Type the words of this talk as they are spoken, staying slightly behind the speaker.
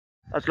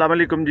अस्सलाम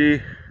वालेकुम जी।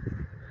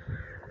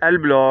 L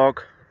block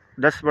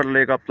 10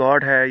 मरले का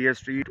प्लॉट है। ये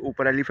स्ट्रीट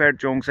ऊपर एलिफेंट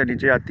चौक से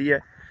नीचे आती है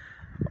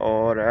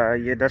और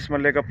ये 10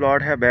 मरले का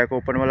प्लॉट है। बैक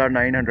ओपन वाला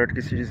 900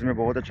 की सीरीज़ में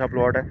बहुत अच्छा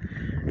प्लॉट है।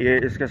 ये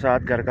इसके साथ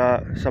घर का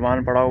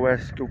सामान पड़ा हुआ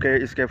है क्योंकि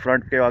इसके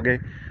फ्रंट के आगे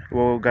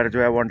वो घर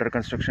जो है वो अंडर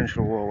कंस्ट्रक्शन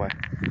शुरू हुआ है।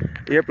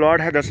 ये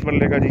प्लॉट है 10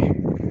 मरले का जी,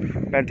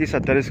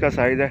 35-70 इसका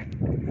साइज़ है।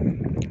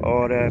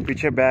 और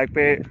पीछे बैक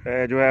पे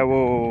जो है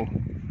वो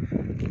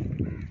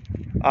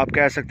आप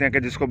कह सकते हैं कि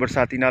जिसको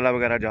बरसाती नाला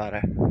वगैरह जा रहा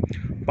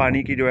है,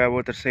 पानी की जो है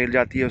वो तरसेल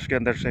जाती है उसके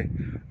अंदर से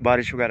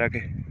बारिश वगैरह के।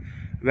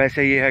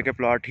 वैसे ये है कि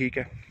प्लॉट ठीक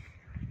है,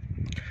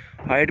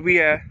 हाइट भी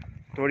है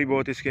थोड़ी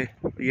बहुत इसके।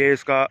 ये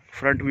इसका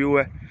फ्रंट व्यू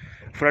है।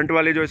 फ्रंट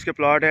वाले जो इसके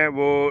प्लॉट हैं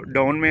वो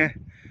डाउन में है,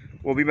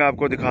 वो भी मैं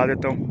आपको दिखा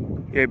देता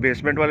हूँ। ये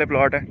बेसमेंट वाले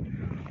प्लॉट है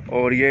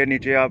और ये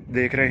नीचे आप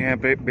देख रहे हैं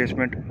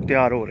बेसमेंट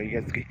तैयार हो रही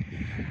है इसकी।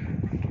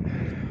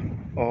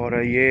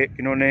 और ये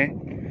इन्होंने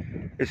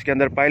इसके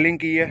अंदर पाइलिंग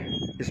की है,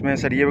 इसमें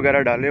सरिये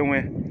वगैरह डाले हुए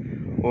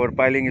हैं और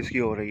पाइलिंग इसकी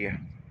हो रही है।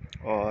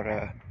 और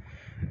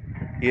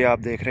ये आप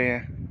देख रहे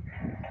हैं।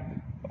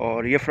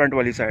 और ये फ्रंट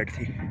वाली साइड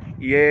थी।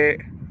 ये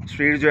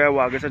स्ट्रीट जो है वो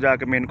आगे से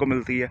जाके मेन को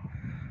मिलती है।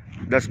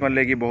 10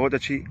 मरले की बहुत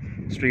अच्छी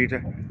स्ट्रीट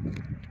है।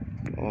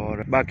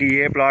 और बाकी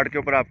ये प्लाट के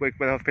ऊपर आपको एक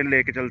बार फिर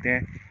लेके चलते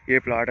हैं। ये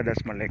प्लाट है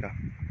 10 मरले का,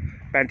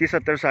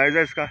 35-70 साइज़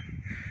है इसका।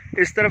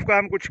 इस तरफ का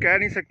हम कुछ कह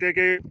नहीं सकते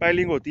कि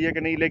पाइलिंग होती है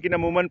कि नहीं, लेकिन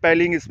अमूमन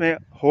पाइलिंग इसमें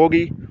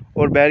होगी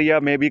और बैरिया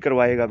में भी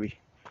करवाएगा भी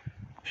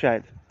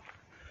शायद।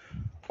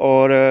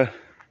 और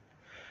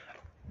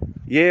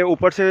ये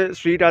ऊपर से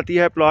स्ट्रीट आती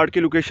है। प्लॉट की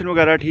लोकेशन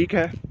वगैरह ठीक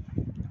है।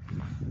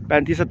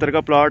 35-70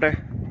 का प्लॉट है।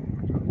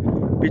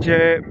 पीछे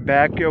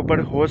बैक के ऊपर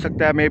हो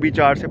सकता है मे बी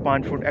 4 से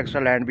 5 फुट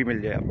एक्स्ट्रा लैंड भी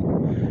मिल जाए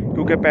आपको,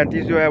 क्योंकि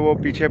 35 जो है वो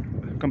पीछे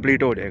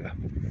कंप्लीट हो जाएगा।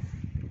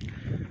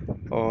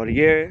 और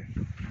ये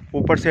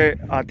ऊपर से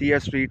आती है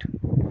स्ट्रीट,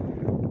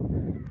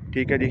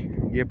 ठीक है जी।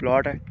 ये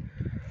प्लॉट है,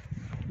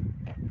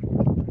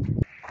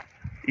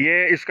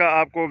 ये इसका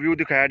आपको व्यू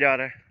दिखाया जा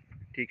रहा है,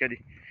 ठीक है जी।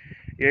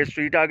 ये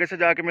स्ट्रीट आगे से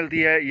जाके मिलती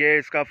है। ये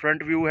इसका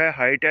फ्रंट व्यू है,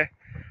 हाइट है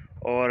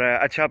और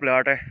अच्छा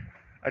प्लॉट है,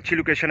 अच्छी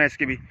लोकेशन है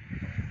इसकी भी।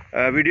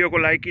 वीडियो को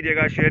लाइक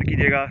कीजिएगा, शेयर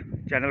कीजिएगा,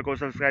 चैनल को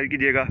सब्सक्राइब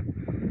कीजिएगा।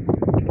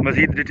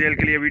 मज़ीद डिटेल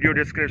के लिए वीडियो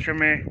डिस्क्रिप्शन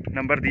में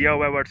नंबर दिया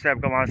हुआ है व्हाट्सएप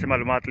का, वहाँ से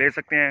मालूमात ले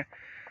सकते हैं।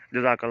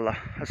 जज़ाक अल्लाह।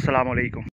 अस्सलाम वालेकुम।